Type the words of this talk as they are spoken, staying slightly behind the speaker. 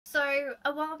So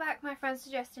a while back my friend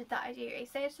suggested that I do a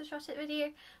Save to Shot It video,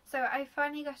 so I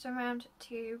finally got around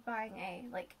to buying a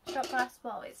shot glass,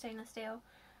 well it's stainless steel,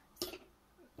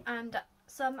 and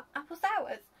some apple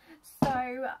sours.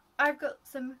 So I've got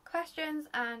some questions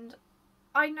and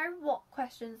I know what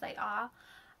questions they are,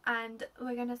 and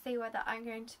we're going to see whether I'm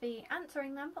going to be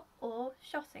answering them or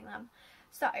shotting them.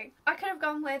 So I could have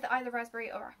gone with either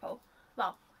raspberry or apple.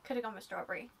 Well, I could have gone with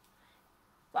strawberry.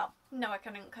 Well, no I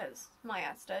couldn't because my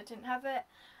Asda didn't have it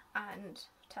and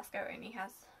Tesco only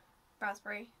has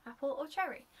raspberry, apple or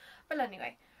cherry. But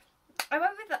anyway, I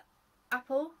went with the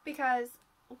apple because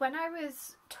when I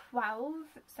was 12,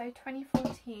 so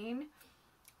 2014,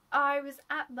 I was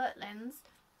at Butlins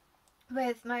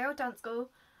with my old dance school,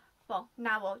 well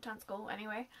now old dance school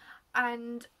anyway,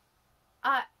 and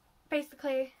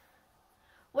basically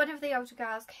one of the older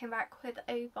girls came back with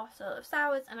a bottle of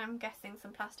sours and I'm guessing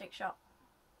some plastic shot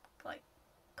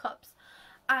cups,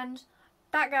 and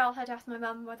that girl had asked my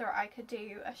mum whether I could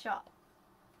do a shot,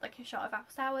 a shot of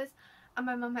apple sours, and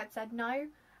my mum had said no,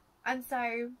 and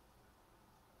so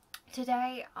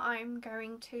today I'm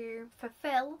going to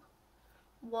fulfill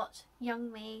what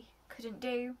young me couldn't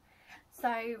do.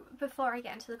 So before I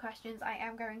get into the questions, I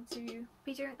am going to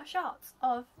be doing a shot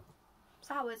of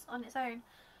sours on its own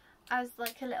as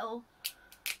a little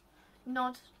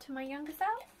nod to my younger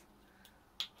self.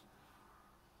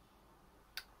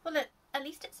 Well, at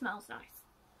least it smells nice.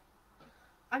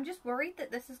 I'm just worried that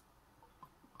this is...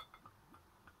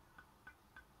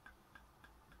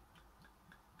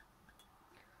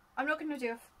 I'm not going to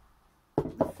do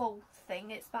the full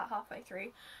thing, it's about halfway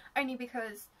through, only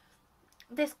because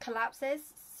this collapses,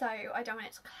 so I don't want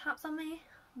it to collapse on me,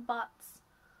 but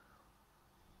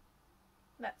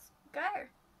let's go.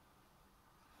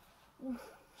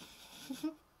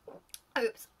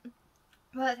 Oops.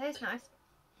 Well, it tastes nice.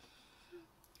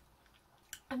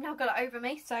 I've now got it over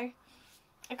me, so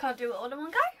I can't do it all in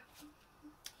one go.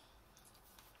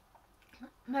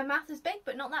 My mouth is big,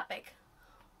 but not that big.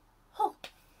 Oh.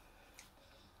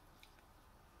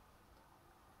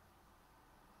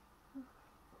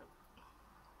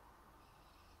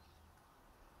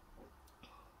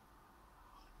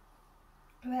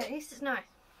 But at least it's nice.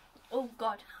 Oh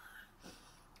god.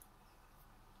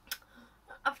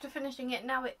 After finishing it,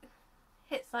 now it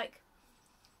hits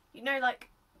you know,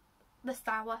 the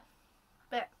sour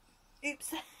bit.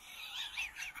 Oops.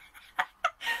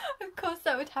 Of course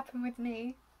that would happen with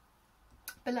me.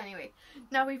 But anyway,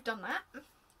 now we've done that.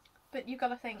 But you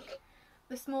gotta think,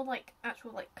 the small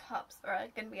actual cups are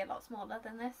gonna be a lot smaller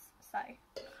than this, so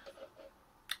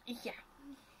yeah.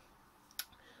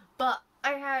 But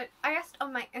I asked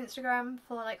on my Instagram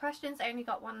for questions. I only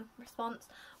got one response,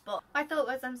 but I thought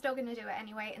I'm still going to do it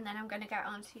anyway, and then I'm going to get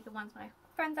on to the ones my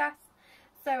friends asked.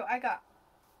 So I got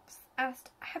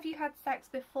asked, have you had sex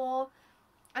before?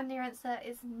 And the answer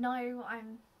is no,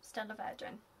 I'm still a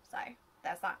virgin. So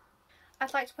there's that.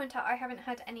 I'd like to point out I haven't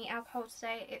had any alcohol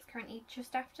today. It's currently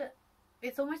just after,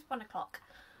 it's almost 1 o'clock.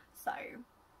 So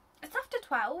it's after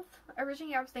 12.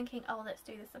 Originally I was thinking, oh, let's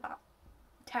do this about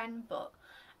 10, but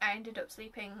I ended up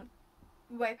sleeping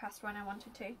way past when I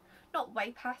wanted to. Not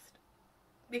way past,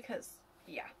 because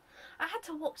yeah, I had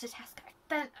to walk to Tesco.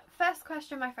 Then first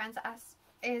question my friends asked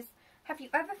is, have you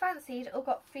ever fancied or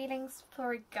got feelings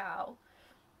for a girl?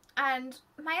 And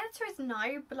my answer is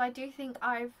no, but I do think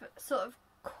I've sort of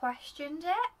questioned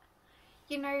it.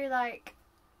 You know,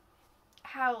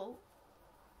 how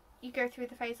you go through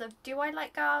the phase of, do I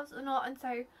like girls or not? And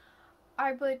so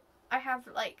I have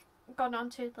gone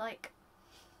on to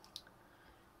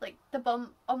the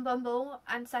Bumble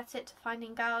and set it to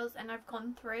finding girls, and I've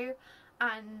gone through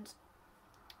and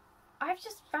I've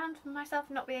just found myself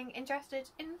not being interested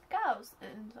in girls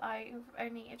and I'm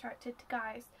only attracted to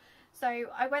guys. So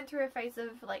I went through a phase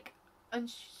of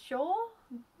unsure,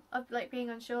 of being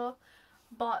unsure,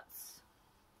 but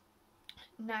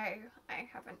no, I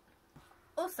haven't.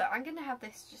 Also, I'm going to have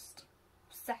this just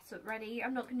set up ready.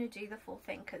 I'm not going to do the full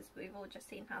thing because we've all just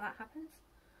seen how that happens,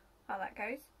 how that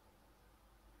goes.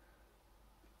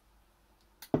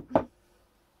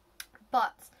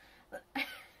 But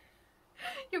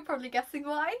you're probably guessing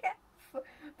why.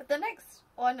 But the next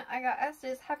one I got asked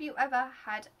is, have you ever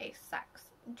had a sex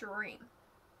dream?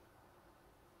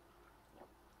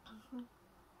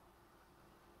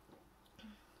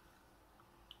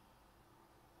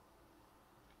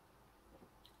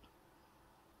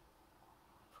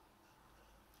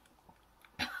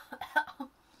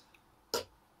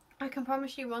 I can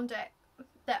promise you one day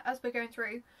that as we're going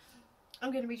through,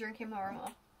 I'm going to be drinking more and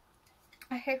more.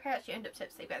 I hope I actually end up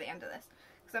tipsy by the end of this,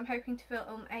 because I'm hoping to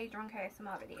film a drunk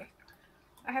ASMR video.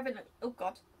 I haven't, oh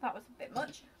god, that was a bit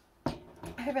much.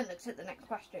 haven't looked at the next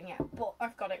question yet, but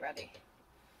I've got it ready.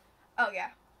 Oh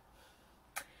yeah.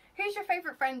 Who's your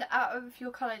favourite friend out of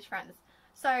your college friends?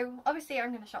 So obviously I'm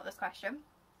going to short this question,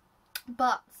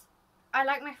 but I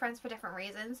like my friends for different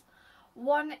reasons.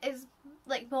 One is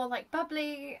like more like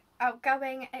bubbly,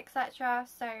 outgoing, etc.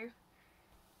 So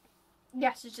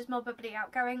yeah, she's just more bubbly,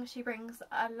 outgoing. She brings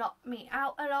me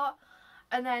out a lot.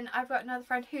 And then I've got another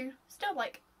friend who still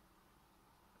like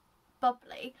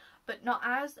bubbly, but not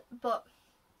as. But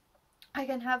I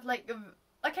can have like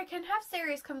I can have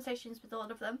serious conversations with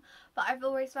all of them. But I've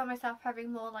always found myself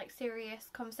having more like serious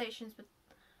conversations with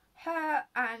her,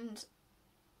 and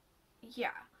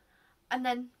yeah. And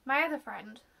then my other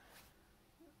friend,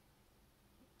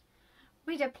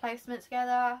 we did placement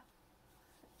together.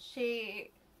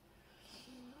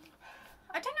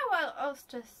 I don't know what else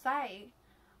to say.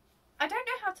 I don't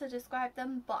know how to describe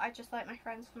them, but I just like my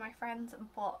friends for my friends.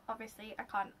 But obviously I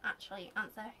can't actually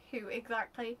answer who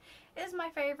exactly is my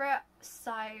favourite,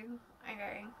 so I'm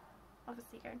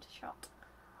obviously going to shot.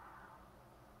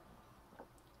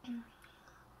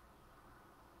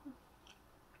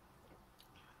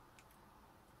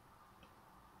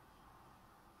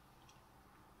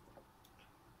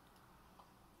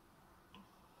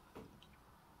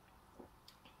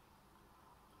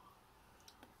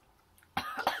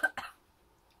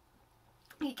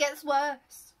 It gets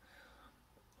worse.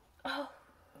 Oh,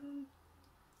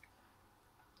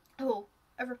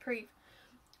 a reprieve.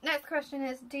 Next question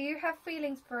is, do you have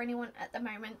feelings for anyone at the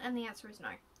moment? And the answer is no,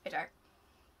 I don't.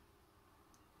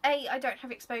 I don't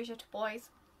have exposure to boys.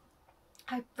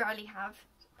 I rarely have,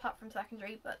 apart from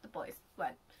secondary, but the boys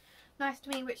weren't nice to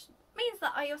me, which means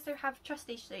that I also have trust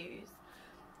issues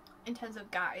in terms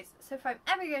of guys. So if I'm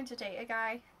ever going to date a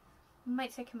guy, it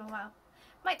might take me a while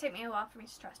for me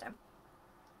to trust him.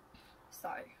 So,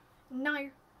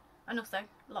 no. And also,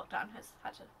 lockdown has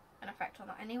had an effect on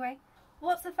that anyway.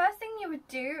 What's the first thing you would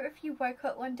do if you woke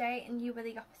up one day and you were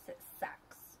the opposite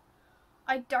sex?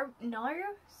 I don't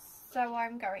know, so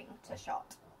I'm going to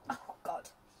shot. Oh, God.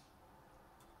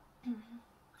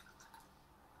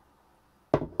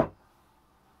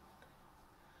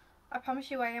 I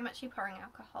promise you I am actually pouring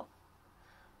alcohol,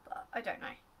 but I don't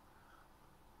know.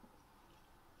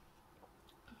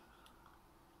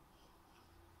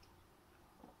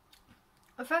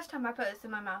 The first time I put this in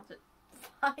my mouth, it's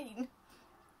fine.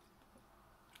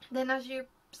 Then as you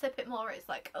sip it more, it's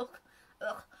like, ugh,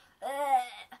 ugh,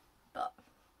 ugh. But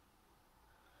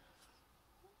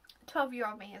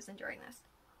 12-year-old me is enjoying this.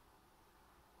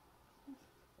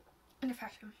 In a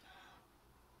fashion.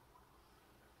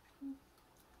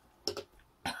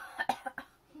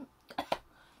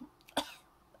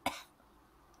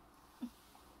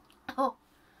 Oh.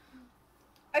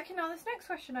 Okay, now this next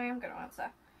question I am going to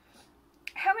answer.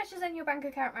 How much is in your bank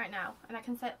account right now? And I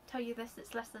can tell you this,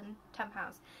 it's less than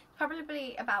 £10.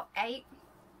 Probably about 8.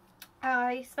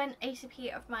 I spent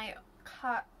 80p of my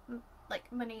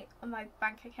money on my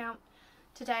bank account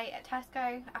today at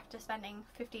Tesco after spending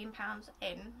 £15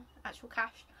 in actual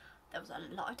cash. There was a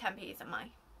lot of 10p's in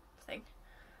my thing,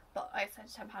 but I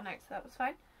sent a £10 note, so that was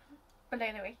fine. But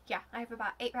anyway, yeah, I have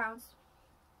about £8.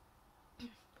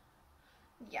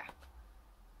 Yeah.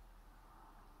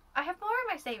 I have more in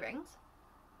my savings,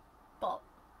 but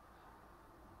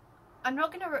I'm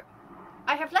not gonna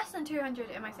I have less than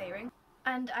 200 in my savings,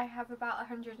 and I have about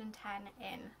 110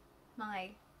 in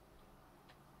my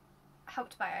Help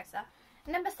to Buy ISA.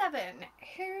 Number 7,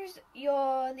 who's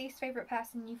your least favourite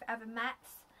person you've ever met?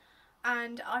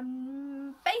 And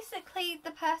I'm basically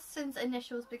the person's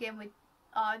initials begin with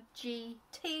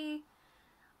RGT.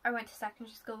 I went to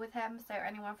secondary school with him, so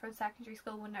anyone from secondary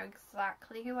school will know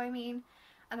exactly who I mean.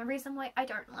 And the reason why I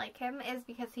don't like him is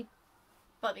because he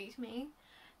bullied me,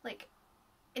 like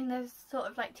in this sort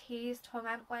of like tease,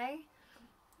 torment way.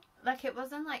 Like it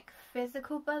wasn't like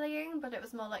physical bullying, but it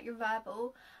was more like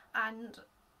verbal. And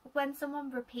when someone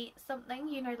repeats something,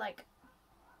 you know, like,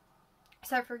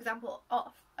 so for example,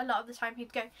 a lot of the time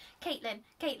he'd go, Kaitlyn,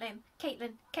 Kaitlyn,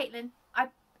 Kaitlyn, Kaitlyn,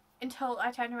 until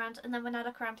I turned around, and then when I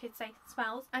look around he'd say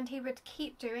smells, and he would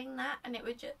keep doing that, and it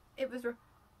was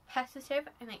repetitive,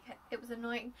 and it was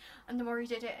annoying, and the more he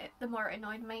did it, the more it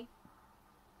annoyed me.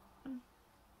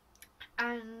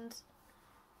 And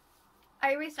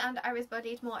I always found I was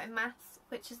bullied more in maths,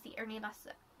 which is the only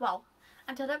lesson, well,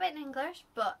 and a little bit in English,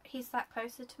 but he sat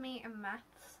closer to me in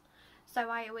maths, so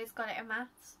I always got it in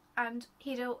maths. And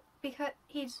he'd always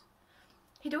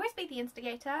be the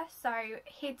instigator, so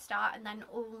he'd start, and then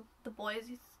all the boys,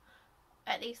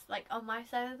 at least like on my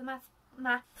side of the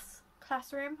maths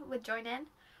classroom, would join in.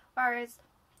 Whereas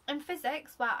in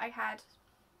physics, where I had,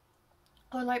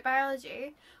 or like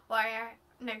biology,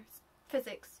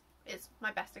 physics is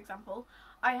my best example.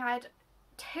 I had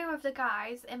 2 of the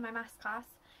guys in my maths class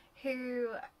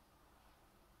who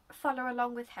follow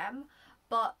along with him,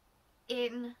 but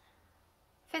in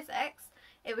physics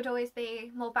it would always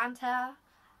be more banter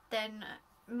than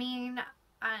mean,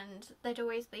 and they'd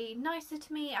always be nicer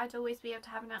to me. I'd always be able to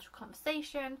have an actual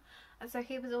conversation, and so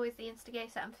he was always the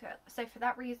instigator, and so for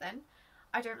that reason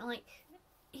I don't like,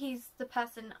 he's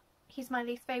my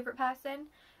least favourite person,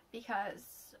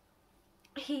 because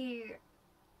he's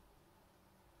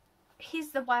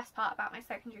the worst part about my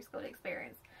secondary school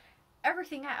experience.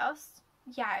 Everything else,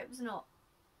 yeah, it was not,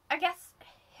 I guess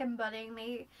him bullying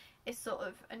me is sort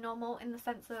of a normal in the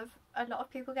sense of a lot of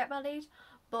people get bullied,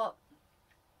 but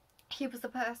he was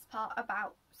the worst part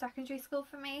about secondary school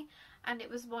for me, and it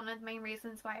was one of the main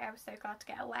reasons why I was so glad to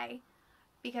get away,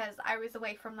 because I was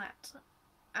away from that,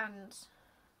 and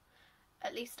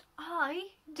at least I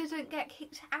didn't get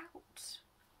kicked out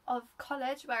of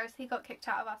college, whereas he got kicked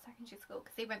out of our secondary school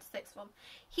because he went to 6th form.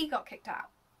 He got kicked out.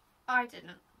 I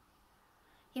didn't.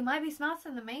 He might be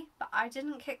smarter than me, but I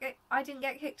didn't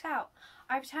get kicked out.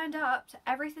 I've turned up to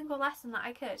every single lesson that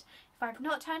I could. If I've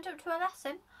not turned up to a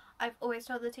lesson, I've always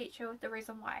told the teacher the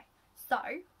reason why. So,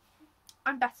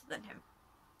 I'm better than him.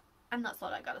 And that's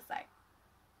all I gotta say.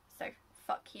 So,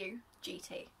 fuck you,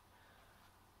 GT.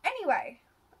 Anyway,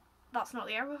 that's not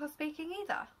the era for speaking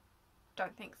either.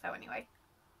 Don't think so anyway.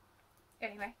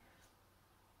 Anyway.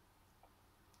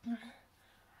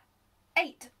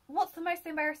 8. What's the most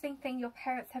embarrassing thing your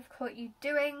parents have caught you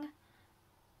doing?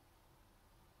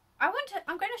 I'm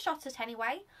going to shot it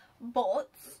anyway, but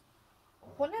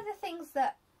one of the things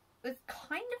that was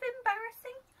kind of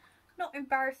embarrassing, not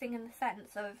embarrassing in the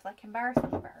sense of like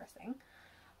embarrassing,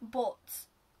 but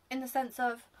in the sense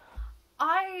of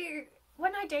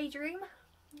when I daydream,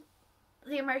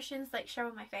 the emotions like show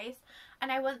on my face,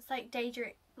 and I once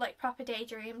like proper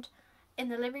daydreamed in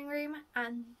the living room,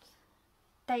 and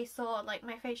they saw like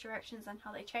my facial reactions and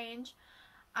how they change,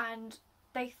 and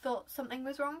they thought something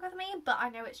was wrong with me, but I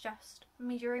know it's just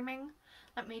me dreaming,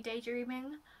 like me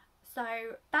daydreaming. So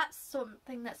that's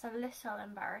something that's a little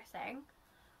embarrassing.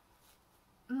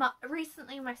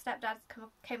 Recently my stepdad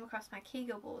came across my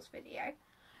Kegel balls video,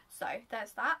 so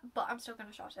there's that, but I'm still going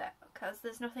to shot it because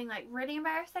there's nothing like really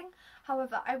embarrassing.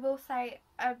 However, I will say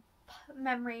a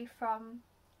memory from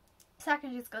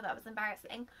secondary school that was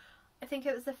embarrassing. I think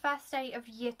it was the first day of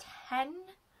year 10,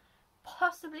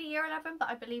 possibly year 11, but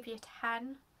I believe year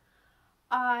 10.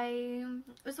 I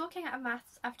was walking out of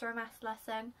maths after a maths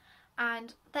lesson,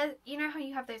 and there, you know how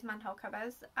you have those manhole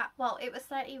covers? Well, it was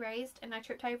slightly raised and I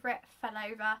tripped over it, fell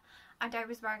over, and I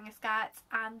was wearing a skirt,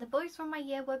 and the boys from my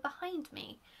year were behind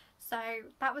me. So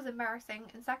that was embarrassing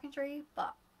in secondary,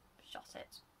 but shot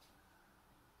it.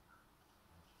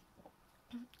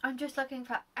 I'm just looking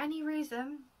for any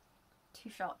reason to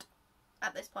shot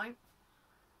at this point,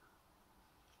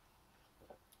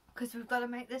 because we've got to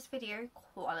make this video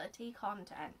quality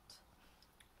content,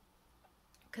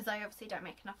 because I obviously don't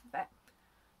make enough of it.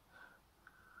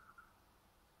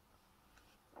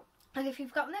 And if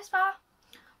you've gotten this far,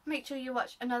 make sure you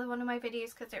watch another one of my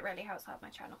videos, because it really helps out my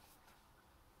channel.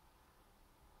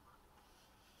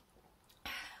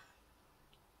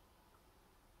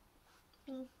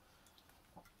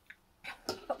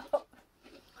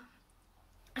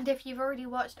 And if you've already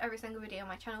watched every single video on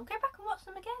my channel, go back and watch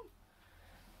them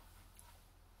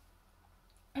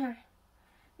again.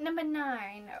 Number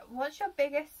 9. What's your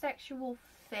biggest sexual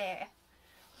fear?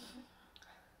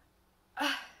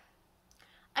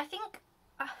 I think,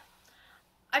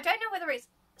 I don't know whether it's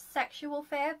sexual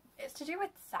fear, it's to do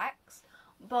with sex,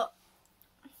 but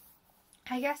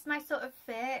I guess my sort of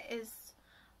fear is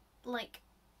like,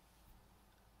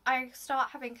 I start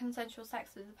having consensual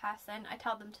sex with a person, I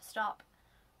tell them to stop,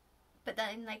 but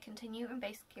then they continue and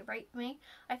basically rape me.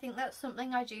 I think that's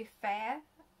something I do fear,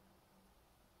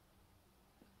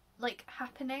 like,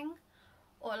 happening,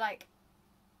 or like,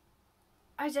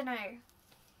 I don't know.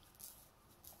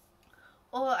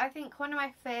 Or I think one of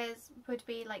my fears would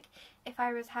be like, if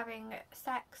I was having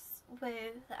sex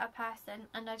with a person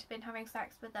and I'd been having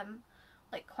sex with them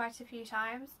like quite a few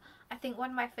times, I think one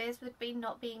of my fears would be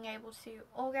not being able to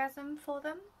orgasm for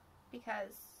them,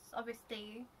 because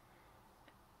obviously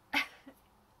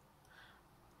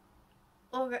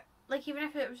like, even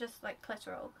if it was just like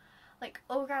clitoral, like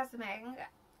orgasming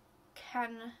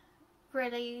can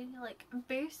really like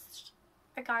boost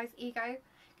a guy's ego. It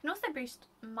can also boost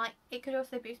it could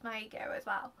also boost my ego as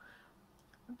well,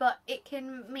 but it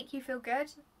can make you feel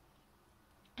good,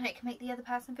 and it can make the other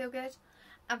person feel good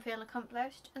and feel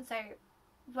accomplished. And so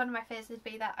one of my fears would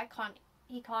be that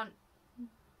he can't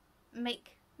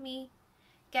make me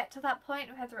get to that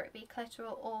point, whether it be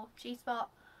clitoral or G-spot.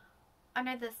 I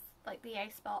know there's like the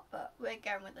A-spot, but we're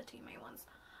going with the two main ones.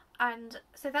 And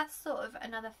so that's sort of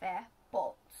another fear,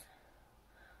 but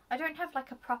I don't have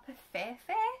like a proper fear.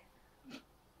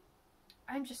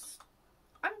 I'm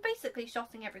basically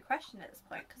shotting every question at this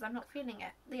point because I'm not feeling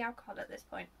it, the alcohol at this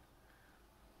point.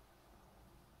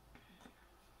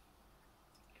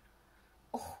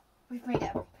 Oh, we've made it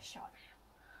a proper shot now.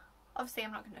 Obviously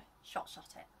I'm not going to shot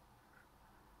it.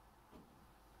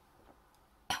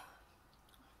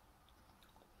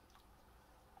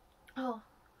 Oh.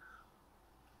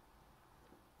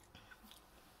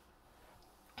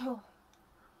 Oh.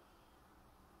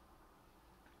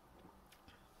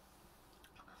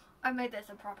 I made this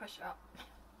a proper shot.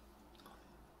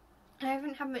 I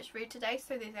haven't had much food today,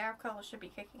 so the alcohol should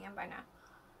be kicking in by now.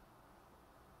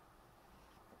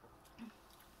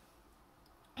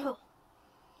 Oh.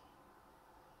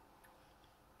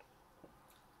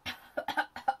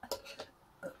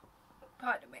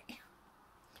 Pardon me.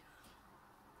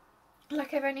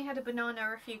 Like I've only had a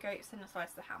banana, a few goats and a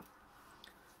slice of ham.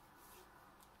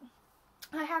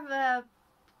 I have a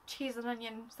cheese and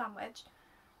onion sandwich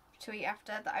to eat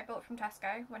after that I bought from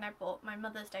Tesco when I bought my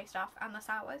Mother's Day stuff and the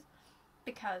sours,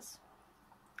 because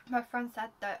my friend said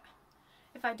that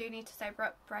if I do need to sober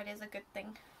up, bread is a good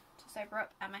thing to sober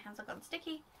up, and my hands have gone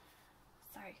sticky,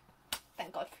 so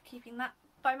thank God for keeping that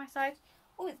by my side.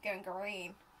 Oh, it's going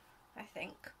green, I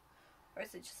think. Or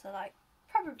is it just a light?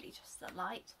 Probably just a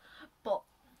light. But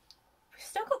we've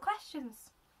still got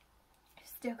questions. We've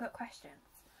still got questions.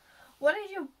 What is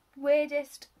your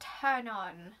weirdest turn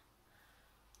on?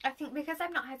 I think because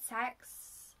I've not had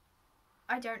sex,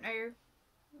 I don't know.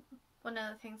 One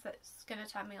of the things that's going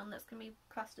to turn me on that's going to be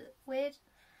classed as weird.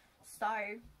 So,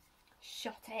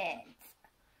 shut it.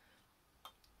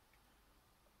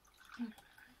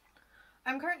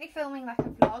 I'm currently filming like a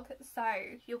vlog, so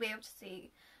you'll be able to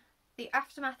see the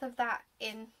aftermath of that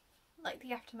in, like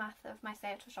the aftermath of my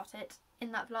say it or shot it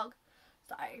in that vlog.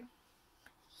 So,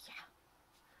 yeah.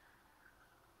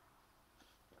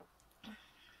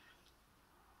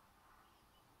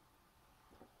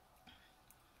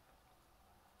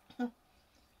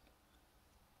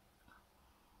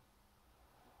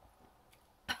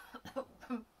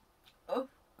 Oh.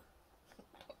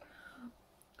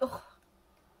 Oh.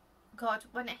 God,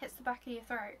 when it hits the back of your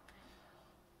throat,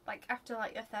 like after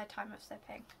like your third time of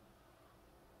sipping.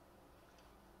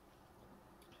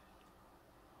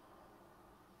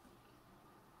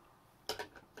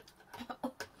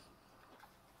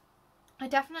 I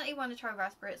definitely want to try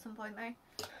raspberry at some point though.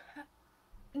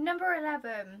 Number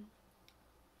 11.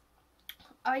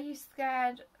 Are you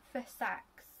scared for sex?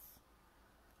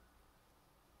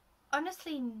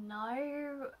 Honestly,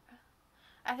 no.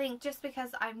 I think just because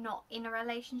I'm not in a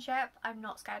relationship, I'm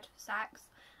not scared for sex.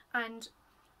 And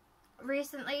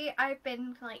recently I've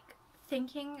been like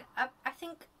thinking, I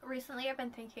think recently I've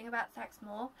been thinking about sex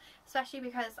more, especially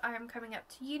because I'm coming up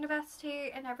to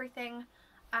university and everything,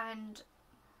 and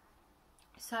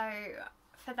so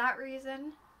for that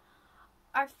reason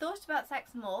I've thought about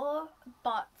sex more,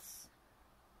 but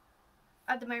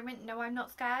at the moment no, I'm not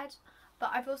scared.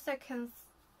 But I've also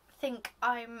think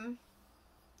I'm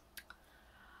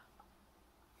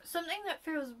something that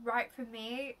feels right for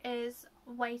me is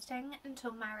waiting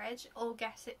until marriage, or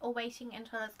waiting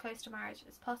until as close to marriage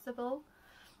as possible.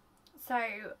 So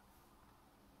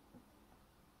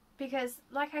because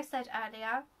like I said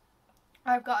earlier,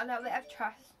 I've got a little bit of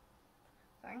trust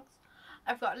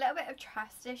I've got a little bit of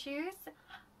trust issues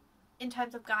in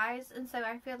terms of guys, and so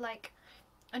I feel like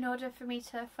in order for me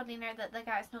to fully know that the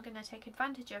guy's not going to take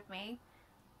advantage of me,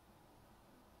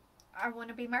 I want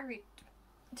to be married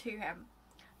to him.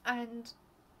 And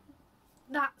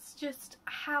that's just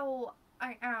how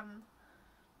I am.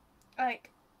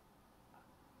 Like,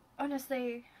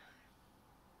 honestly,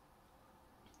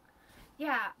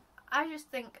 yeah, I just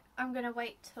think I'm gonna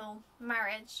wait till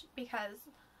marriage, because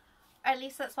at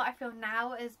least that's what I feel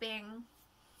now, as being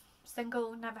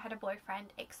single, never had a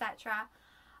boyfriend, etc.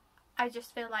 I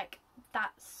just feel like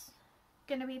that's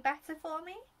gonna be better for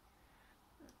me.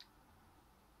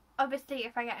 Obviously,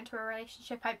 if I get into a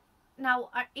relationship,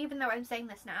 even though I'm saying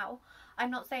this now,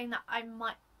 I'm not saying that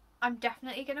I'm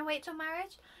definitely gonna wait till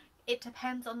marriage. It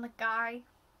depends on the guy.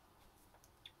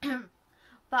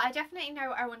 But I definitely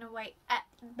know I want to wait at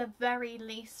the very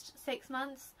least 6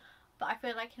 months. But I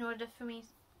feel like in order for me,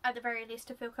 at the very least,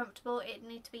 to feel comfortable, it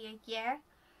needs to be a year.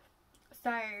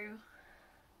 So,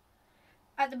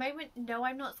 at the moment, no,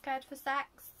 I'm not scared for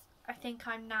sex. I think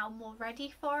I'm now more ready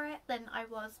for it than I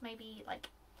was maybe like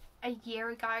a year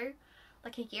ago.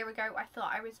 Like a year ago, I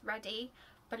thought I was ready,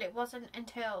 but it wasn't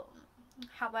until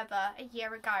However, a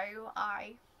year ago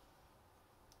I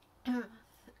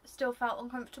still felt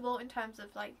uncomfortable in terms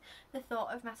of like the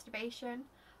thought of masturbation,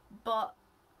 but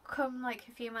come like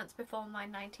a few months before my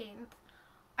 19th,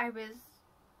 I was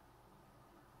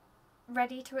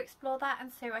ready to explore that,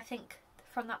 and so I think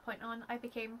from that point on I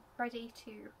became ready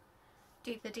to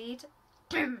do the deed.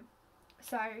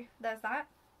 So there's that.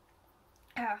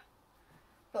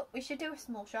 But we should do a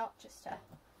small shot just to,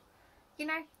 you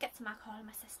know, get some alcohol in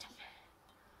my system.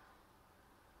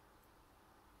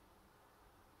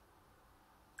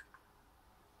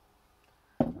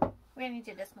 We only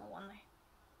did a small one though.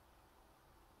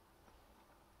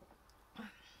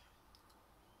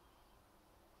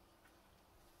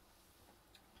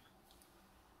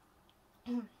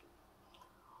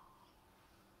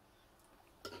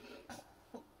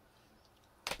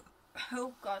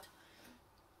 Oh god.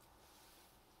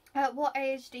 At what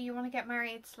age do you want to get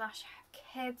married / have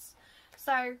kids?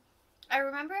 So I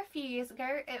remember a few years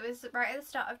ago, it was right at the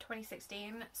start of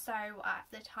 2016, so at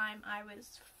the time I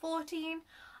was 14.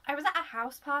 I was at a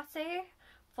house party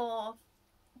for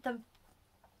the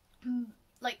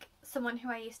like someone who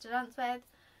I used to dance with.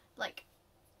 Like,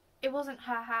 it wasn't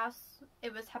her house,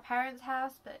 it was her parents'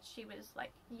 house, but she was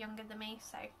like younger than me,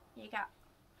 so you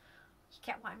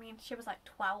get what I mean. She was like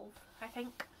 12, I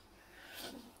think.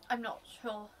 I'm not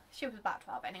sure. She was about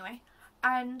 12 anyway.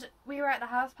 And we were at the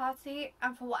house party,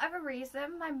 and for whatever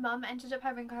reason my mum ended up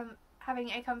having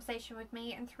a conversation with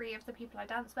me and 3 of the people I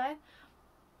danced with.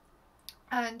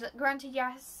 And granted,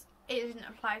 yes, it didn't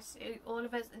apply to all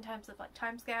of us in terms of like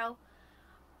timescale,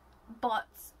 but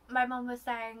my mum was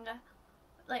saying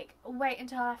like, wait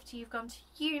until after you've gone to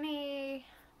uni,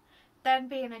 then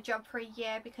be in a job for a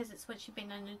year, because it's once you've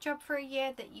been in a job for a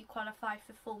year that you qualify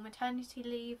for full maternity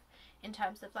leave in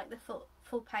terms of like the full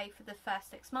pay for the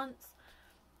first 6 months,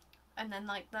 and then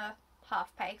like the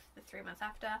half pay for the 3 months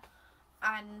after.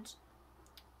 And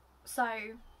so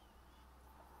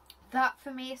that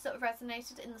for me sort of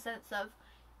resonated in the sense of,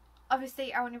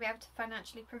 obviously I want to be able to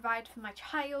financially provide for my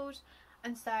child,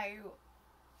 and so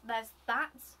there's that.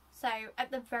 So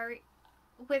at the very,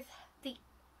 with the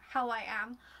how I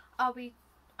am,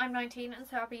 I'm 19, and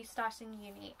so I'll be starting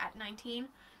uni at 19,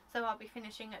 so I'll be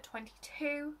finishing at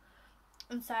 22,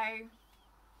 and so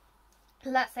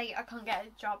let's say I can't get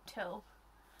a job till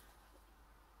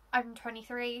I'm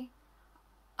 23,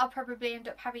 I'll probably end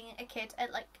up having a kid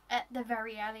at the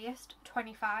very earliest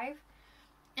 25.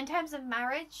 In terms of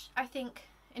marriage, I think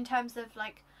in terms of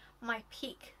like my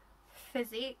peak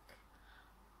physique,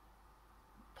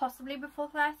 possibly before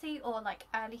 30 or like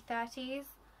early 30s.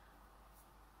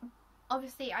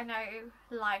 Obviously I know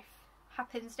life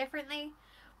happens differently,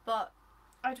 but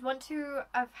I'd want to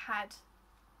have had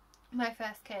my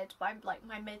first kid by like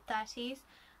my mid-30s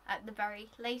at the very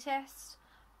latest.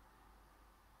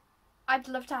 I'd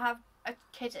love to have a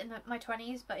kid in my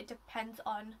 20s, but it depends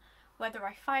on whether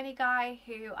I find a guy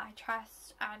who I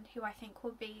trust and who I think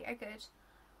will be a good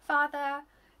father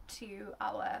to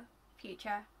our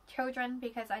future children,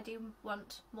 because I do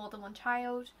want more than one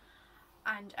child,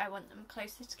 and I want them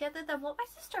closer together than what my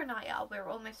sister and I are. We're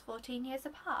almost 14 years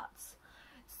apart,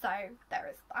 so there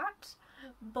is that.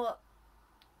 But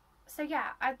so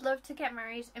yeah, I'd love to get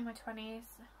married in my 20s.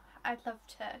 I'd love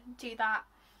to do that,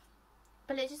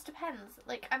 but it just depends.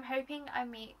 Like, I'm hoping I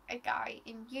meet a guy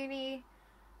in uni,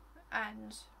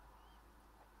 and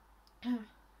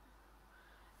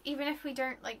even if we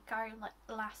don't like go like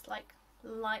last like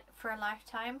for a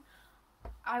lifetime,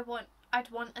 I'd want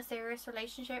a serious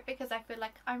relationship, because I feel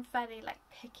like I'm fairly like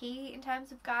picky in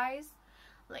terms of guys.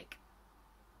 Like,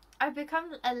 I've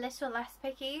become a little less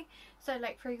picky. So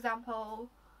like, for example,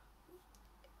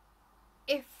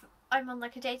 if I'm on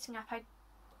like a dating app,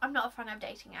 I'm not a fan of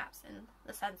dating apps in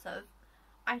the sense of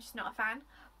I'm just not a fan.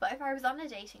 But if I was on a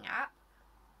dating app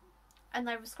and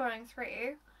I was scrolling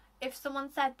through, if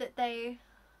someone said that they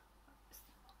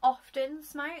often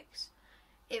smoked,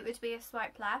 it would be a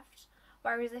swipe left.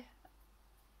 Whereas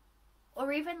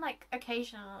or even like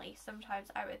occasionally, sometimes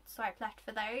I would swipe left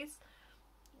for those.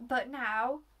 But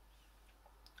now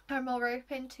I'm more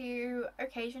open to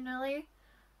occasionally,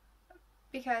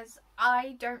 because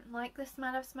I don't like the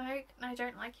smell of smoke, and I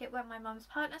don't like it when my mum's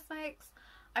partner smokes.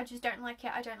 I just don't like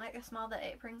it. I don't like the smell that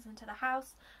it brings into the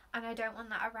house, and I don't want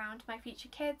that around my future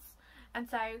kids. And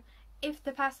so if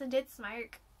the person did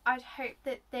smoke, I'd hope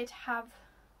that they'd have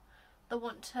the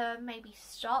want to maybe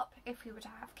stop if we were to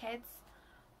have kids.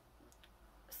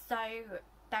 So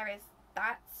there is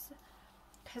that,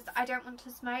 because I don't want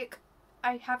to smoke.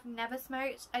 I have never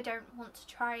smoked. I don't want to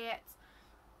try it,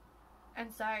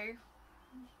 and so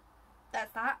there's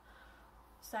that.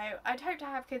 So I'd hope to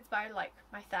have kids by like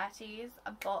my 30s,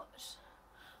 but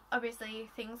obviously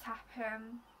things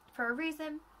happen for a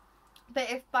reason. But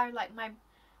if I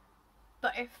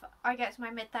get to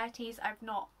my mid-30s, I've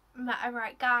not met a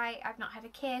right guy, I've not had a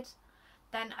kid,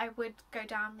 then I would go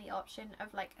down the option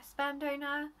of like a sperm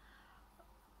donor,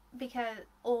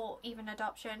 or even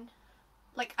adoption.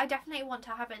 Like, I definitely want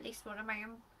to have at least one of my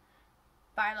own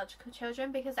biological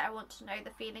children, because I want to know the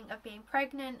feeling of being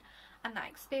pregnant and that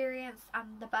experience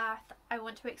and the birth. I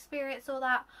want to experience all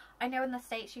that. I know in the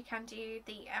States you can do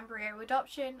the embryo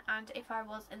adoption, and if I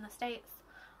was in the States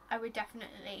I would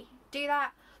definitely do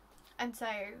that, and so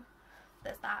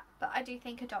there's that. But I do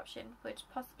think adoption would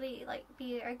possibly like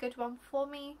be a good one for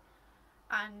me,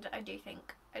 and I do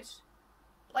think it's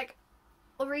like,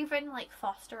 or even like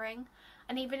fostering.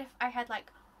 And even if I had like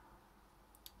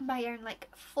my own like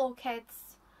 4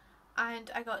 kids and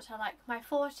I got to like my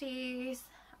 40s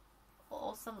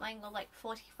or something, or like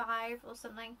 45 or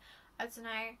something, I don't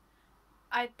know,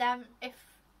 I'd then, if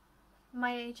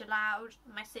my age allowed,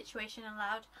 my situation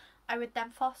allowed, I would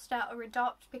then foster or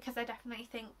adopt, because I definitely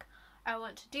think I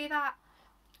want to do that.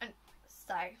 And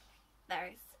so there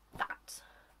is that.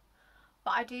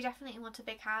 But I do definitely want a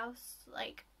big house,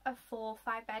 like a 4 or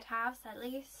 5 bed house at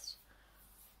least.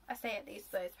 I say at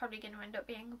least, but it's probably going to end up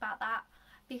being about that,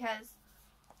 because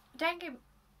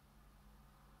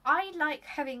I like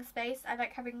having space, I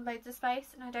like having loads of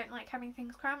space, and I don't like having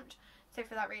things cramped. So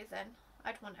for that reason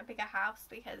I'd want a bigger house,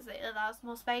 because it allows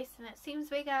more space and it seems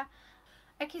bigger.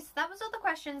 Okay, so that was all the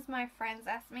questions my friends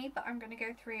asked me, but I'm going to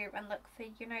go through and look for,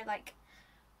 you know, like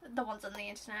the ones on the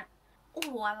internet.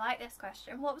 Oh, I like this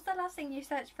question. What was the last thing you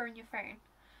searched for on your phone?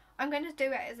 I'm going to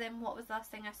do it as in, what was the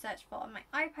last thing I searched for on my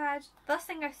iPad? The last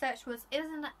thing I searched was,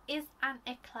 is an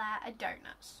eclair a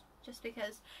donut? Just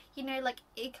because, you know, like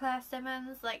Eclair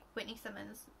Simmons, like Whitney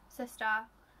Simmons' sister.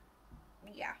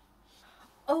 Yeah.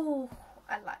 Oh,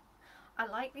 I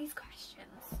like these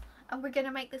questions. And we're going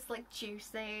to make this like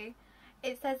juicy.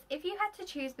 It says, if you had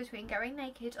to choose between going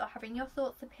naked or having your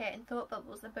thoughts appear in thought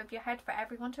bubbles above your head for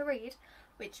everyone to read,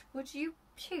 which would you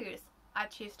choose?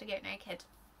 I'd choose to go naked.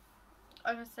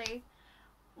 Honestly,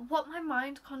 what my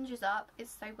mind conjures up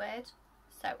is so weird,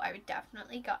 so I would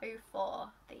definitely go for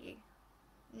the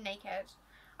naked.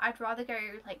 I'd rather go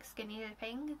like skinny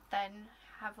dipping than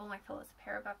have all my thoughts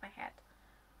appear above my head.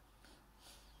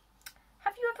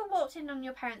 Have you ever walked in on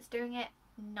your parents doing it?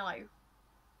 No.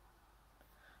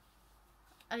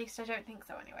 At least I don't think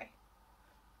so anyway.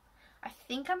 I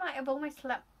think I might have almost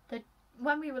let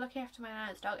when we were looking after my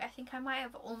nana's dog, I think I might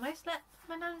have almost let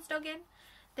my nana's dog in.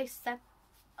 They said,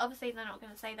 obviously they're not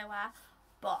going to say they were,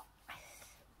 but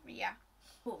yeah.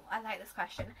 Oh, I like this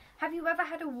question. Have you ever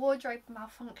had a wardrobe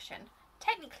malfunction?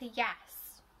 Technically,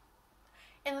 yes.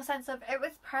 In the sense of, it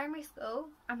was primary school.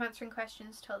 I'm answering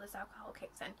questions till this alcohol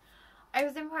kicks in. I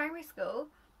was in primary school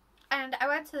and I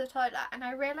went to the toilet and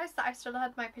I realised that I still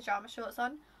had my pyjama shorts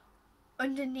on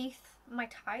underneath my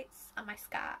tights and my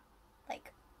skirt.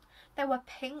 Like, they were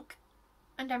pink,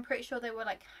 and I'm pretty sure they were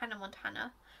like Hannah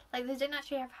Montana. Like, they didn't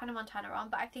actually have Hannah Montana on,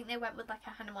 but I think they went with like a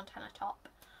Hannah Montana top.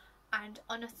 And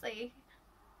honestly,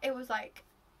 it was like,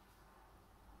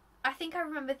 I think I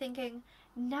remember thinking,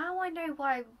 now I know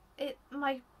why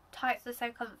my tights are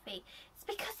so comfy. It's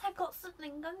because I've got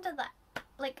something under that,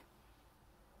 like,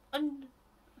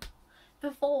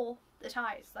 before the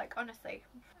tights. Like, honestly.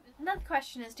 Another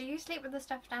question is, do you sleep with a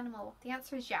stuffed animal? The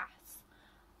answer is yes.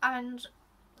 And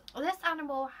this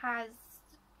animal has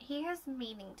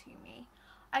meaning to me.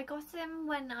 I got him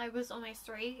when I was almost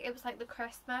 3. It was like the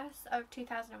Christmas of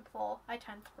 2004. I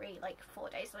turned 3 like 4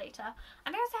 days later.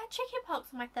 And I also had chickenpox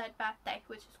on my 3rd birthday,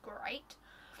 which is great.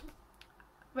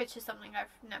 Which is something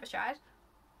I've never shared.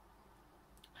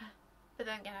 But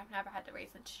then again, I've never had the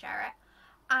reason to share it.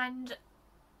 And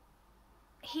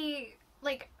he,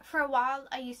 like, for a while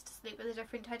I used to sleep with a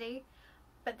different teddy.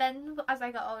 But then as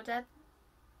I got older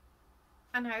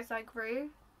and as I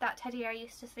grew, that teddy I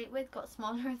used to sleep with got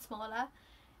smaller and smaller.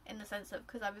 In the sense of,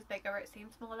 because I was bigger, it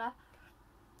seemed smaller.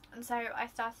 And so I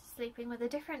started sleeping with a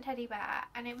different teddy bear,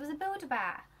 and it was a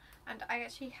Build-A-Bear. And I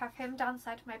actually have him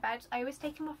downside of my bed. I always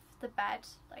take him off the bed,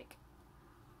 like,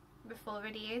 before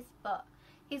it is, but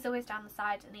he's always down the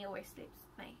side and he always sleeps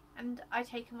with me. And I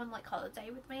take him on like holiday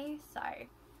with me, so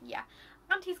yeah.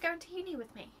 And he's going to uni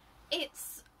with me.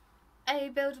 It's a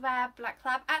Build-A-Bear Black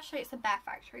Lab. Actually, it's a Bear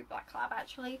Factory Black Lab,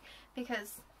 actually,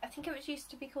 because I think it was used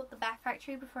to be called the Bear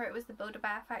Factory before it was the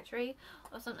Build-A-Bear Factory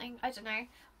or something. I don't know,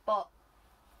 but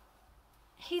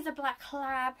he's a Black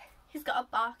Lab. He's got a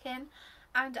bark in,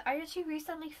 and I actually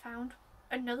recently found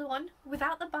another one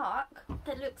without the bark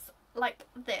that looks like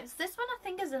this. This one I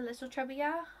think is a little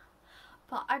chubbier,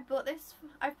 but I bought this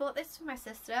for my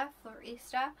sister for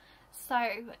Easter. So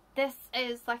this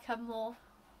is like a more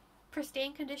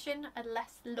pristine condition, a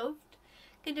less loved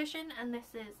condition, and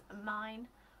this is mine.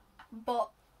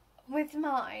 But with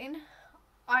mine,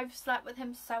 I've slept with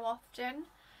him so often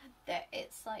that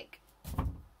it's like,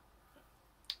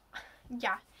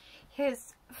 yeah,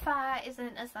 his fur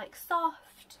isn't as like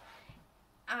soft,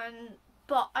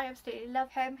 but I absolutely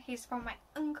love him. He's from my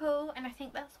uncle, and I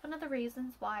think that's one of the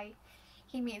reasons why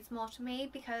he means more to me,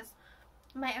 because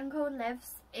my uncle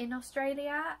lives in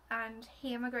Australia and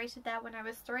he immigrated there when I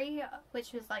was 3,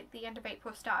 which was like the end of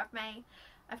April, start of May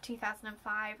of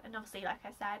 2005, and obviously, like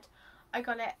I said, I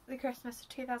got it the Christmas of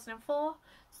 2004,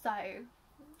 so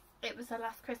it was the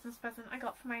last Christmas present I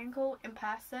got from my uncle in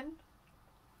person.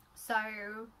 So,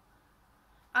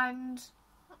 and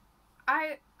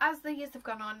as the years have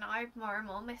gone on, I've more and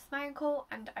more missed my uncle,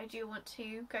 and I do want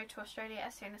to go to Australia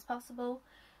as soon as possible,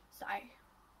 so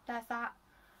there's that.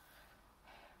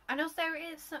 And also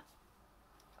it's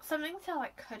something to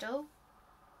like cuddle,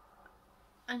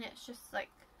 and it's just like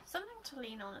something to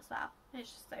lean on as well.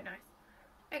 It's just so nice.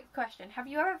 Next question: have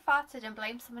you ever farted and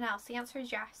blamed someone else? The answer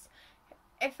is yes.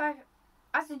 If I,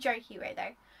 as a jokey way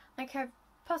though, like I've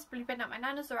possibly been at my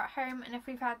nana's or at home, and if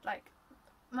we've had like,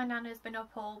 my nana's been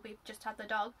up or we've just had the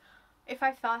dog, if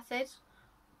I farted,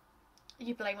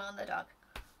 you blame it on the dog.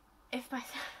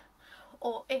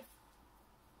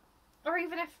 Or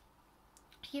even if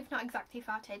you've not exactly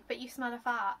farted but you smell a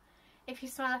fart, if you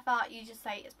smell a fart you just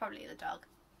say it's probably the dog.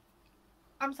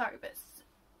 I'm sorry, but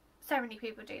so many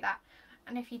people do that,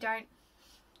 and if you don't,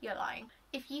 you're lying.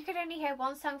 If you could only hear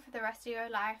one song for the rest of your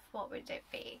life, what would it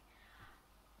be?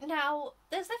 Now,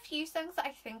 there's a few songs that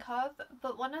I think of,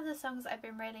 but one of the songs I've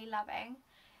been really loving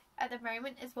at the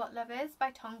moment is What Love Is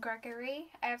by Tom Gregory.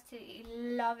 I absolutely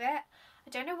love it. I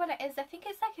don't know what it is. I think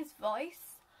it's like his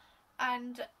voice,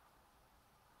 and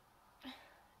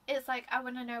it's like, I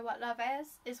want to know what love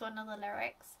is one of the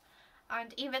lyrics.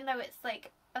 And even though it's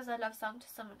like as a love song to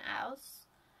someone else,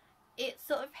 it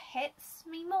sort of hits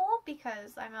me more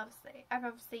because I've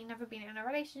obviously never been in a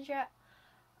relationship.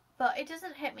 But it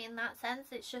doesn't hit me in that sense.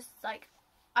 It's just like,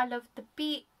 I love the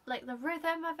beat, like the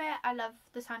rhythm of it. I love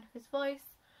the sound of his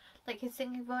voice, like his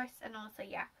singing voice. And also,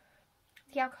 yeah,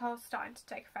 the alcohol's starting to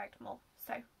take effect more.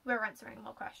 So we're answering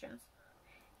more questions.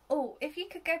 Oh, if you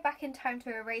could go back in time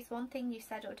to erase one thing you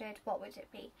said or did, what would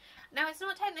it be? Now, it's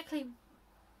not technically,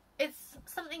 it's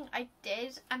something I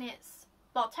did, and it's,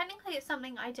 well, technically it's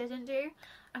something I didn't do,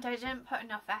 and I didn't put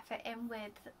enough effort in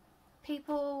with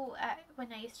people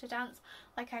when I used to dance.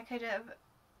 Like I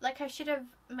should have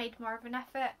made more of an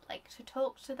effort, like to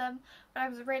talk to them, but I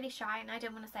was really shy and I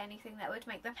didn't want to say anything that would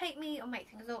make them hate me or make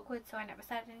things awkward, so I never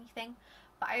said anything.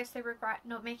 But I also regret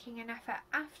not making an effort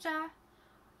after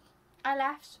I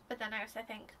left, but then I also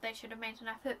think they should have made an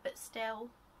effort, but still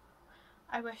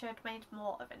I wish I'd made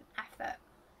more of an effort.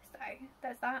 So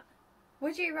there's that.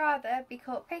 Would you rather be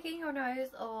caught picking your nose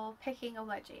or picking a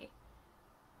wedgie?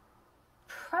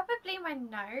 Probably my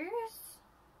nose,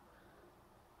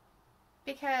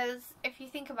 because if you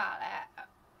think about it,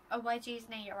 a wedgie's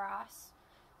near your ass,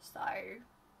 so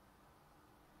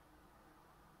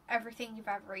everything you've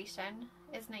ever eaten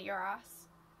is near your ass,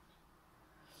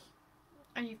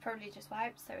 and you've probably just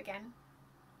wiped, so again,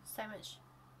 so much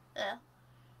ugh.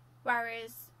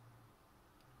 Whereas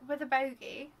with a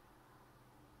bogey,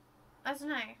 I don't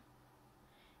know,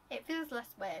 it feels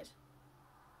less weird.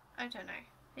 I don't know,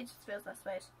 it just feels less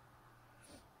weird.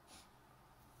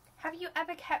 Have you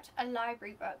ever kept a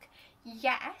library book?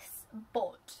 Yes,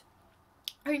 but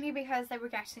only because they were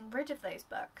getting rid of those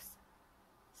books,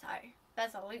 so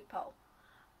there's a loophole.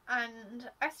 And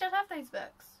I still have those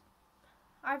books.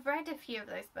 I've read a few of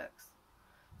those books,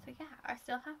 so yeah, I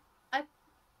still have. I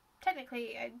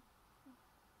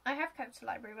have kept a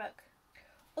library book.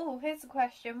 Oh, here's a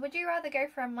question. Would you rather go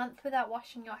for a month without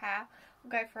washing your hair or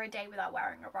go for a day without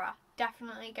wearing a bra?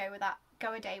 Definitely go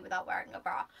a day without wearing a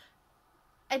bra.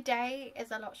 A day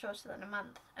is a lot shorter than a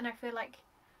month, and I feel like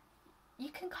you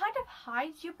can kind of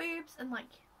hide your boobs, and like,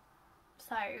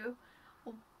 so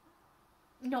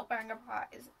not wearing a bra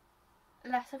is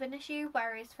less of an issue,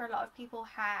 whereas for a lot of people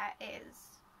hair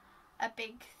is a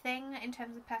big thing in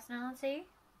terms of personality.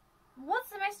 What's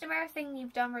the most embarrassing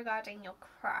you've done regarding your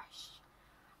crush?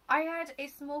 I had a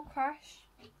small crush.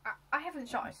 I haven't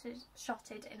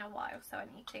shotted in a while, so I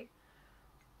need to,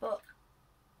 but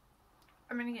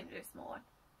I'm only going to do a small one.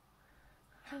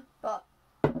 But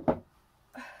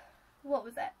what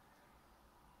was it?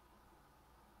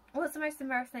 What's the most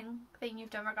embarrassing thing you've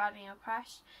done regarding your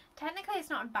crush? Technically it's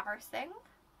not embarrassing,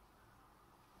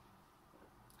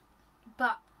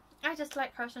 but I just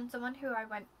like crush on someone who I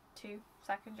went to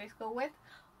secondary school with,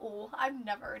 or I've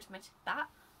never admitted that,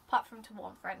 apart from to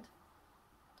one friend.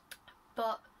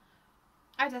 But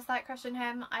I just like crushing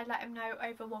him. I let him know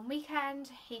over one weekend.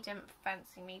 He didn't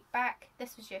fancy me back.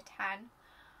 This was year 10.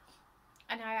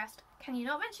 And I asked, can you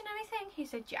not mention anything? He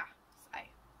said, yeah. So,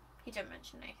 he didn't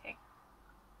mention anything.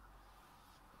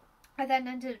 I then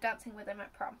ended up dancing with him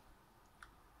at prom.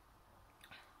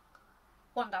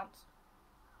 One dance.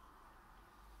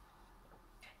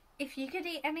 If you could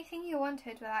eat anything you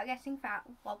wanted without getting fat,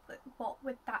 what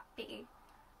would that be?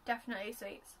 Definitely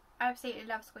sweets. I absolutely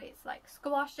love sweets, like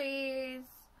squashies,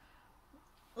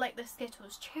 like the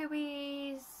Skittles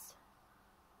Chewies.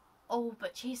 Oh,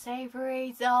 but cheese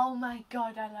savouries. Oh my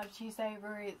god, I love cheese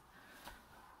savouries.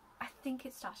 I think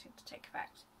it's starting to take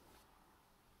effect.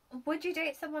 Would you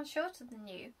date someone shorter than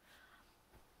you?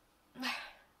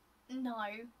 No.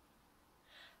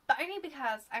 But only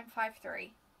because I'm 5'3".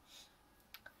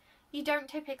 You don't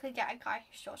typically get a guy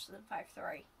who's shorter than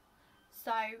 5'3".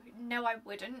 So, no, I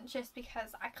wouldn't, just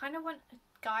because I kind of want a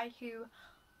guy who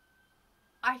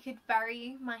I could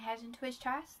bury my head into his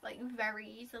chest, like, very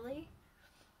easily.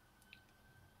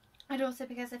 And also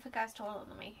because if a guy's taller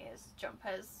than me, his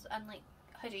jumpers and, like,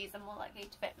 hoodies are more likely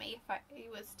to fit me if he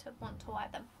was to want to wear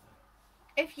them.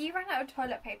 If you ran out of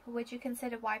toilet paper, would you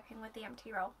consider wiping with the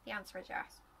empty roll? The answer is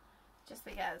yes. Just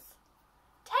because,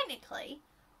 technically,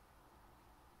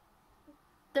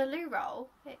 the loo roll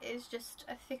is just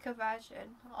a thicker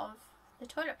version of the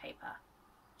toilet paper.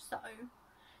 So,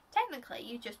 technically,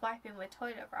 you're just wiping with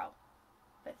toilet roll,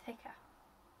 but thicker.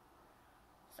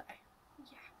 So,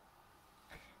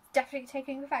 yeah. It's definitely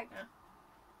taking effect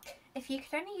now. If you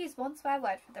could only use one swear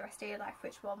word for the rest of your life,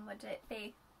 which one would it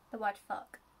be? The word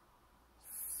fuck.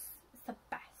 It's the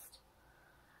best.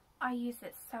 I use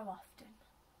it so often.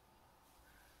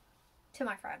 To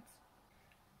my friends.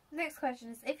 Next question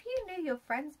is, if you knew your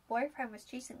friend's boyfriend was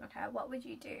cheating on her, what would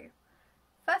you do?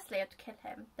 Firstly, I'd kill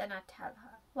him, then I'd tell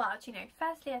her. Well, actually, no.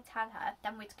 Firstly, I'd tell her,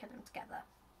 then we'd kill him together.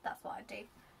 That's what I'd do.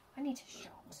 I need a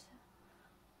shot.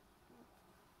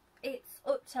 It's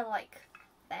up to, like,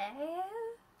 there.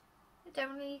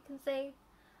 Generally, you can see.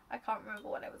 I can't remember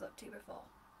what I was up to before.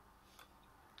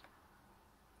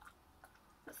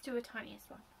 Let's do a tiniest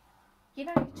one. You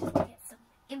know, just to get some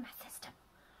in my system.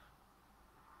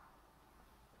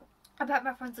 I bet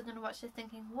my friends are going to watch this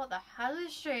thinking, what the hell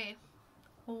is she?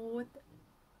 Oh,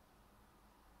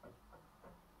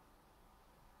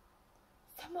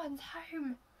 someone's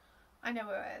home. I know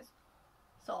where it is.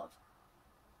 Sort of.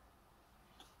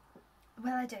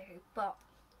 Well, I do, but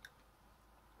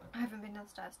I haven't been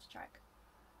downstairs to check.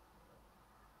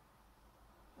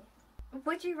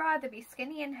 Would you rather be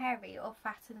skinny and hairy or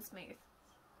fat and smooth?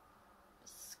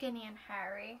 Skinny and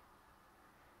hairy.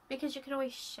 Because you can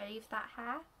always shave that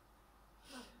hair.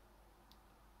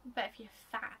 But if you're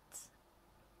fat,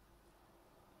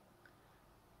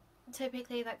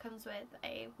 typically that comes with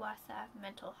a worse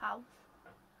mental health.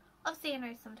 Obviously, I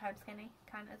know sometimes skinny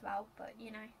can as well, but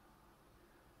you know.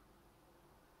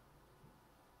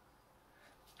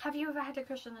 Have you ever had a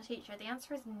crush on a teacher? The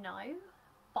answer is no,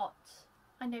 but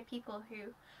I know people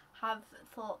who have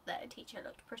thought that a teacher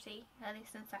looked pretty, at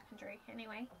least in secondary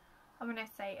anyway. And when I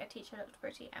say a teacher looked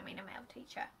pretty, I mean a male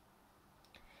teacher.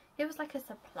 He was like a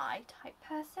supply type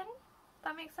person, if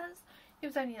that makes sense. He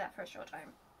was only there for a short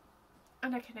time.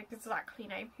 And I can exactly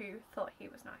name who thought he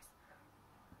was nice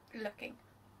looking.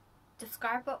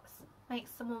 Describe what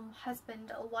makes someone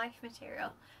husband or wife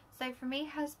material. So for me,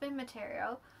 husband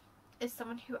material is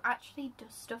someone who actually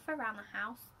does stuff around the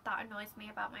house. That annoys me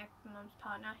about my mum's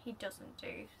partner. He doesn't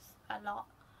do a lot.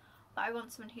 But I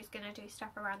want someone who's going to do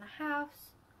stuff around the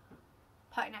house,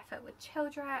 put an effort with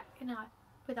children,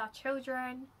 with our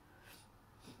children,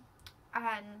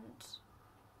 and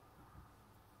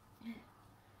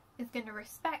is going to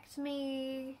respect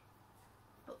me,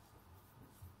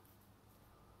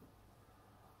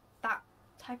 that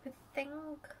type of thing.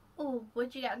 Oh,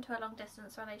 would you get into a long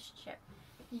distance relationship?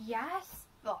 Yes,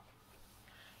 but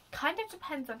kind of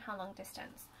depends on how long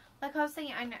distance. Like I was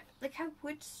saying, I know, like I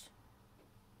would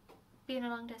be in a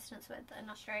long distance with an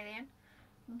Australian,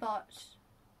 but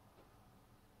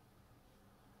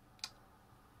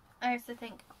I also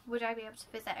think, would I be able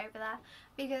to visit over there?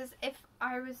 Because if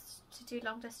I was to do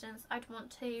long distance, I'd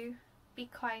want to be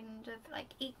kind of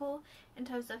like equal in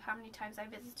terms of how many times I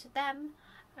visited them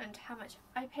and how much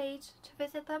I paid to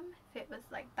visit them, if it was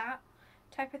like that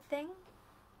type of thing.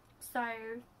 So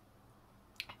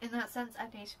in that sense,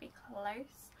 I'd need to be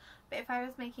close. But if I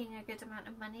was making a good amount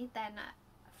of money, then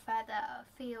further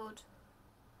afield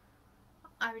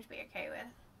I would be okay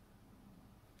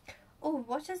with. Oh,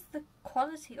 what is the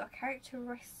quality or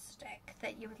characteristic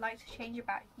that you would like to change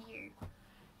about you?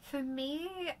 For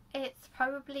me, it's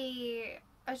probably,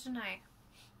 I don't know.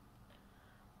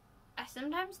 I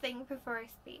sometimes think before I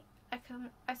speak.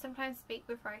 I sometimes speak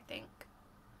before I think.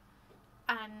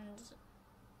 And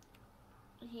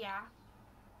yeah.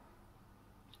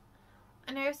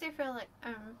 And I also feel like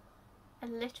I'm a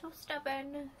little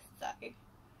stubborn, so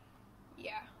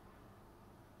yeah.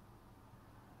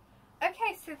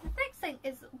 Okay, so the next thing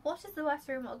is, what is the worst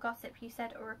rumour or gossip you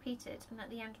said or repeated and at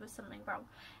the end was something wrong?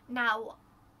 Now,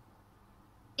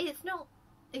 it's not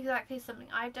exactly something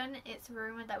I've done, it's a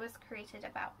rumour that was created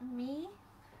about me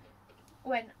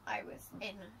when I was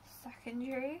in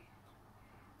secondary.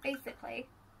 Basically,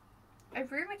 a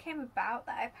rumour came about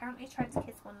that I apparently tried to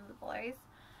kiss one of the boys,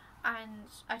 and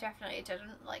I definitely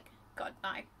didn't, like, God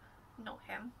no, not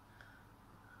him.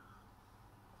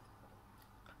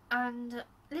 And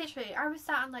literally, I was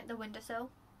sat on like the windowsill,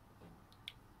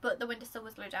 but the windowsill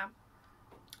was low down,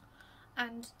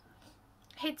 and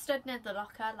he'd stood near the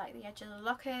locker, like the edge of the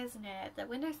lockers near the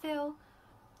windowsill,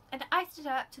 and I stood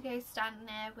up to go stand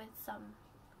near with some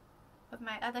of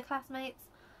my other classmates,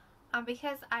 and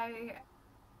because I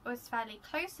was fairly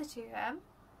closer to him,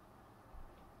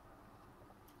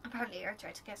 apparently I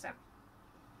tried to kiss him.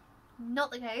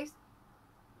 Not the case.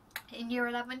 In year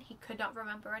 11 he could not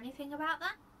remember anything about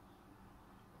that.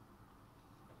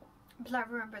 But I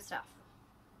remember stuff.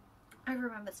 I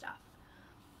remember stuff.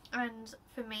 And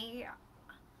for me,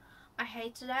 I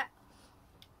hated it.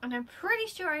 And I'm pretty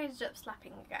sure I ended up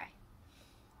slapping a guy.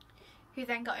 Who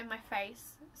then got in my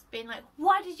face, being like,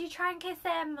 why did you try and kiss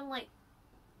him? And like,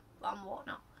 and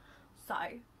whatnot. So,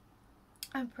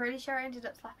 I'm pretty sure I ended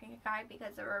up slapping a guy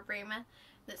because of a rumour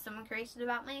that someone created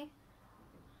about me.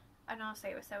 And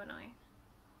honestly, it was so annoying.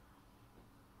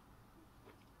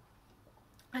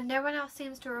 And no one else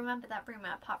seems to remember that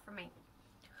rumour apart from me.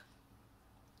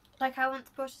 Like, I once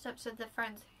brought it up to the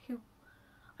friends who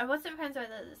I wasn't friends with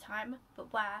at the time,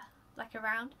 but were, like,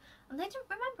 around, and they didn't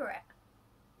remember it.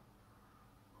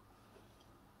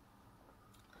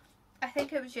 I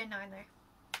think it was year 9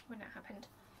 though, when it happened.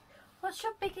 What's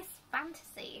your biggest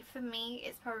fantasy? For me,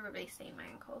 it's probably seeing my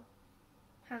uncle.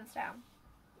 Hands down.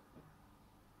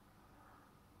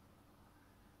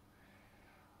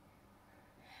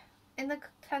 In the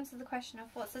terms of the question of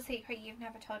what's the secret you've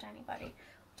never told anybody,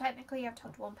 technically I've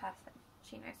told one person.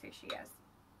 She knows who she is.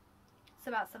 It's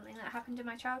about something that happened in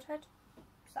my childhood.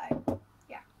 So,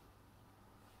 yeah.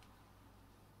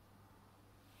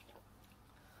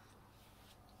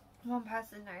 One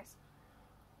person knows.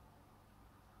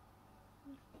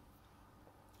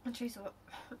 And she's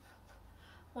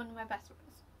one of my best friends.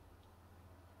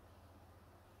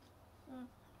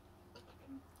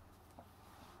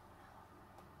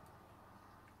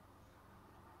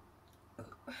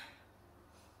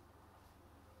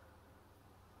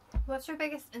 What's your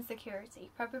biggest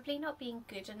insecurity? Probably not being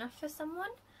good enough for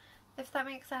someone, if that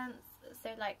makes sense.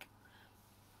 So like,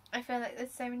 I feel like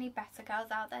there's so many better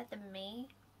girls out there than me.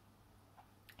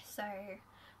 So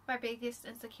my biggest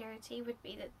insecurity would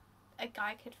be that a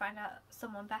guy could find out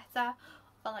someone better,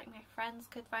 or like my friends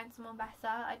could find someone better.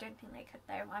 I don't think they could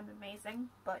though, I'm amazing.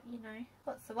 But you know,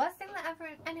 what's the worst thing that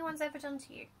anyone's ever done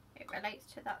to you? It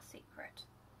relates to that secret.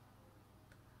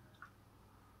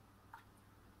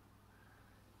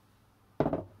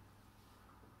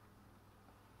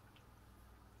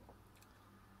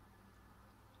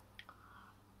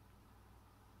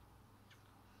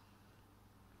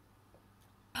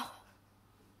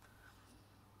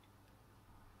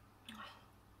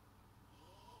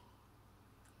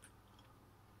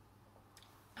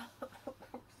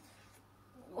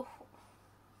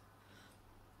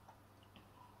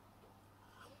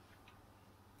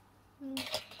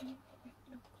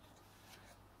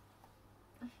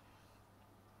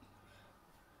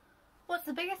 What's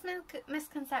the biggest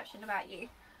misconception about you?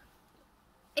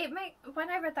 When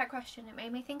I read that question, it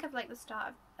made me think of like the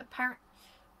start of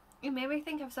it made me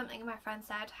think of something my friend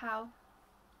said, how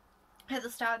at the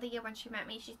start of the year when she met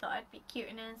me, she thought I'd be cute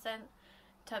and innocent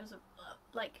in terms of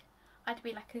like I'd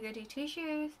be like a goody two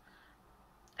shoes,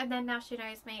 and then now she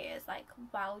knows me, it's like,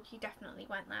 wow, you definitely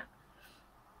went that.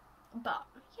 But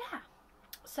yeah,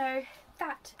 so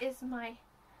that is my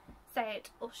say it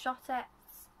or shot it.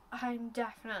 I'm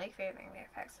definitely feeling the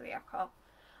effects of the alcohol.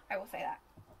 I will say that.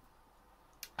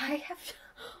 I have,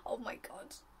 oh my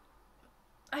god,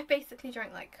 I basically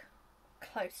drank like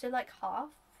close to like half.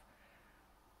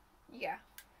 Yeah.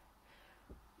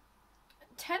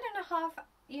 10.5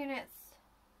 units.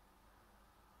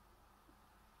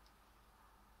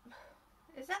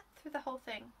 Is that through the whole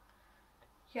thing?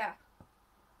 Yeah.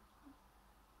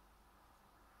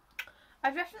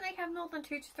 I've definitely had more than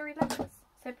 2 to 3 letters.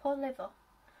 So poor liver.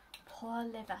 Poor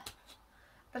liver.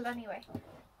 But anyway,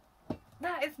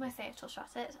 that is my Say It or Shot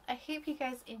It. I hope you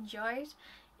guys enjoyed.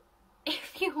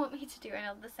 If you want me to do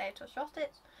another Say It or Shot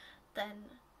It, then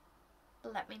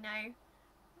let me know.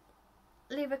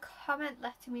 Leave a comment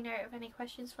letting me know of any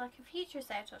questions for like a future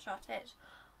Say It or Shot It,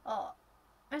 or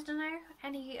I don't know,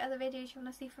 any other videos you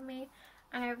want to see from me,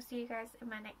 and I will see you guys in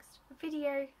my next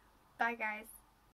video. Bye guys.